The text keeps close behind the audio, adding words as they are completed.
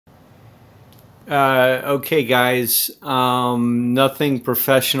Okay, guys. Nothing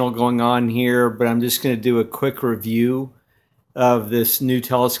professional going on here, but I'm just going to do a quick review of this new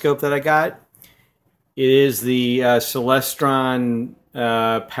telescope that I got. It is the Celestron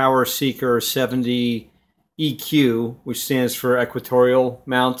Powerseeker 70 EQ, which stands for Equatorial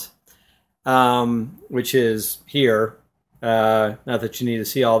Mount, which is here. Not that you need to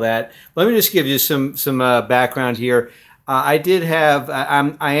see all that. Let me just give you some background here. I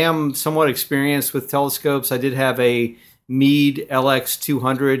am somewhat experienced with telescopes. I did have a Meade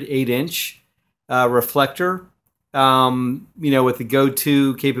LX200 8-inch reflector, with the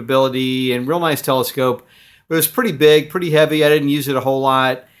go-to capability and real nice telescope. But it was pretty big, pretty heavy. I didn't use it a whole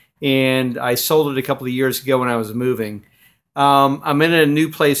lot, and I sold it a couple of years ago when I was moving. I'm in a new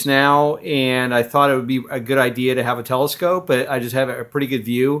place now, and I thought it would be a good idea to have a telescope, but I just have a pretty good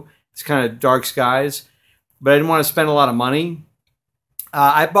view. It's kind of dark skies, but I didn't want to spend a lot of money.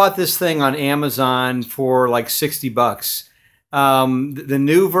 I bought this thing on Amazon for like 60 bucks. The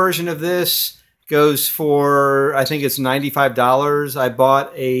new version of this goes for, I think it's $95. I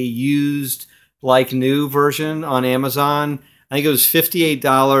bought a used like new version on Amazon. I think it was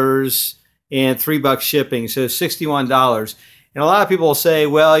 $58 and $3 shipping, so $61. And a lot of people will say,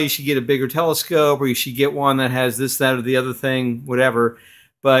 well, you should get a bigger telescope, or you should get one that has this, that, or the other thing, whatever.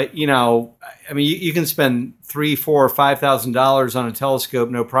 But I mean, you can spend $3, $4, or $5,000 on a telescope,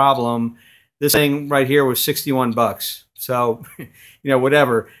 no problem. This thing right here was 61 bucks. So,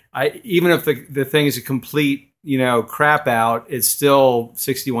 whatever. Even if the thing is a complete, crap out, it's still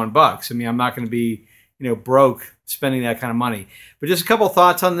 61 bucks. I mean, I'm not going to be, broke spending that kind of money. But just a couple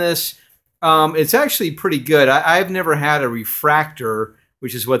thoughts on this. It's actually pretty good. I've never had a refractor,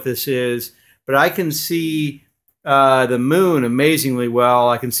 which is what this is, but I can see the moon amazingly well.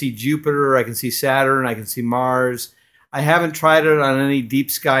 I can see Jupiter, I can see Saturn, I can see Mars. I haven't tried it on any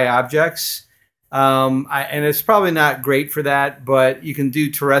deep sky objects, and it's probably not great for that, but you can do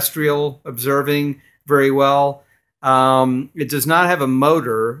terrestrial observing very well. It does not have a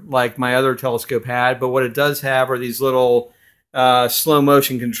motor like my other telescope had, but what it does have are these little slow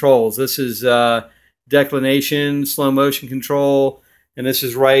motion controls. This is declination, slow motion control, and this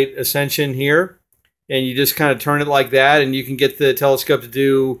is right ascension here. And you just kind of turn it like that, and you can get the telescope to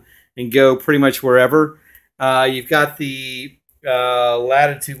do and go pretty much wherever. You've got the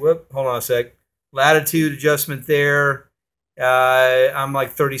latitude. Hold on a sec. Latitude adjustment there. I'm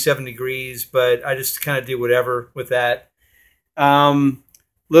like 37 degrees, but I just kind of do whatever with that.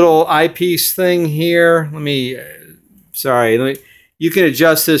 Little eyepiece thing here. You can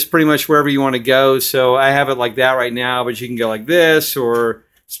adjust this pretty much wherever you want to go. So I have it like that right now, but you can go like this or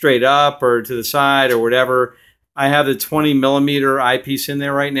straight up or to the side or whatever. I have the 20 millimeter eyepiece in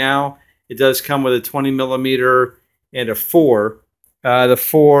there right now. It does come with a 20 millimeter and a 4. The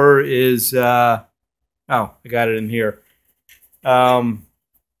 4 is, I got it in here.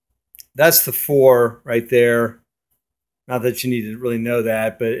 That's the 4 right there. Not that you need to really know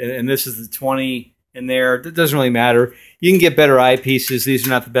that, but, and this is the 20 in there. It doesn't really matter. You can get better eyepieces. These are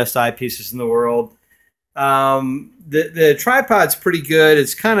not the best eyepieces in the world. The tripod's pretty good.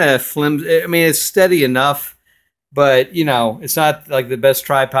 It's kind of flimsy. I mean, it's steady enough, but it's not like the best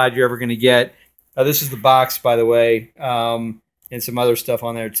tripod you're ever going to get. This is the box, by the way, and some other stuff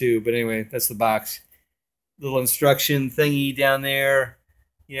on there too. But anyway, that's the box. Little instruction thingy down there,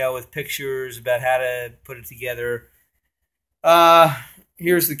 with pictures about how to put it together.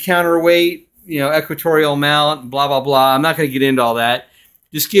 Here's the counterweight, equatorial mount, blah, blah, blah. I'm not going to get into all that.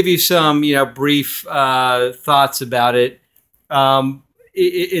 Just give you some, brief thoughts about it.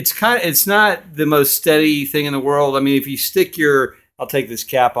 It's not the most steady thing in the world. I mean, if you stick I'll take this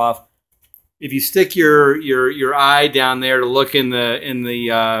cap off. If you stick your eye down there to look in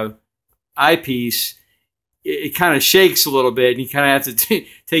the eyepiece, it kind of shakes a little bit, and you kind of have to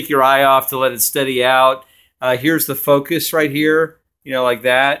take your eye off to let it steady out. Here's the focus right here, like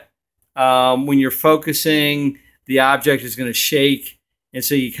that. When you're focusing, the object is going to shake. And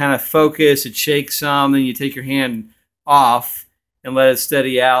so you kind of focus, it shakes some, then you take your hand off and let it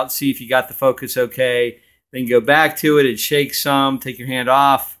steady out, see if you got the focus okay. Then go back to it, it shakes some, take your hand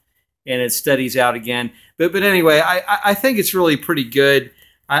off, and it steadies out again. But anyway, I think it's really pretty good.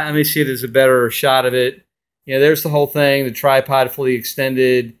 Let me see if there's a better shot of it. There's the whole thing, the tripod fully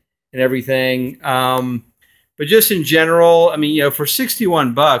extended and everything. But just in general, I mean, for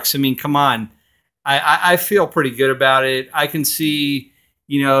 61 bucks, I mean, come on. I feel pretty good about it. I can see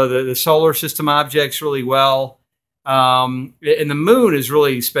the solar system objects really well. And the moon is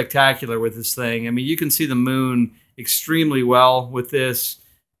really spectacular with this thing. I mean, you can see the moon extremely well with this.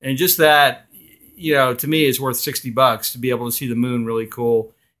 And just that, to me is worth 60 bucks to be able to see the moon really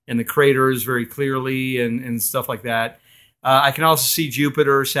cool. and the craters very clearly and stuff like that. I can also see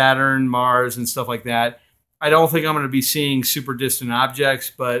Jupiter, Saturn, Mars, and stuff like that. I don't think I'm going to be seeing super distant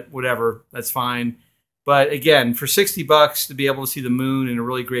objects, but whatever, that's fine. But again, for $60 to be able to see the moon in a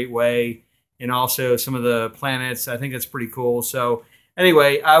really great way, and also some of the planets, I think that's pretty cool. So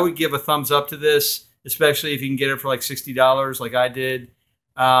anyway, I would give a thumbs up to this, especially if you can get it for like $60 like I did.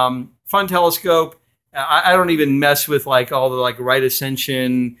 Fun telescope. I don't even mess with like all the like right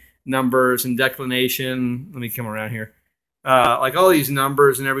ascension numbers and declination. Let me come around here. Like all these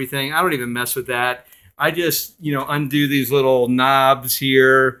numbers and everything. I don't even mess with that. I just, undo these little knobs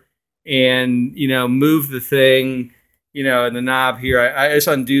here and, move the thing, and the knob here. I just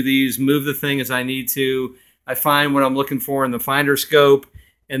undo these, move the thing as I need to. I find what I'm looking for in the finder scope,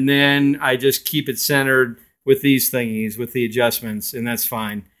 and then I just keep it centered with these thingies, with the adjustments, and that's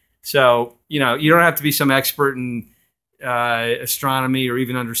fine. So, you don't have to be some expert in astronomy or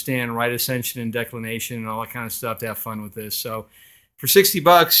even understand right ascension and declination and all that kind of stuff to have fun with this. So for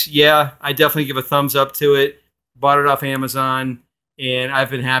 $60, yeah, I definitely give a thumbs up to it. Bought it off Amazon, and I've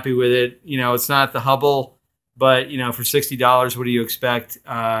been happy with it. It's not the Hubble, but, for $60, what do you expect?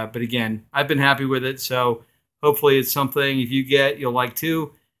 But again, I've been happy with it. So hopefully it's something, if you get, you'll like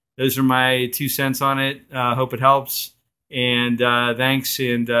too. Those are my 2 cents on it. Hope it helps. And thanks,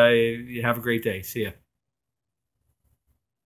 and you have a great day. See ya.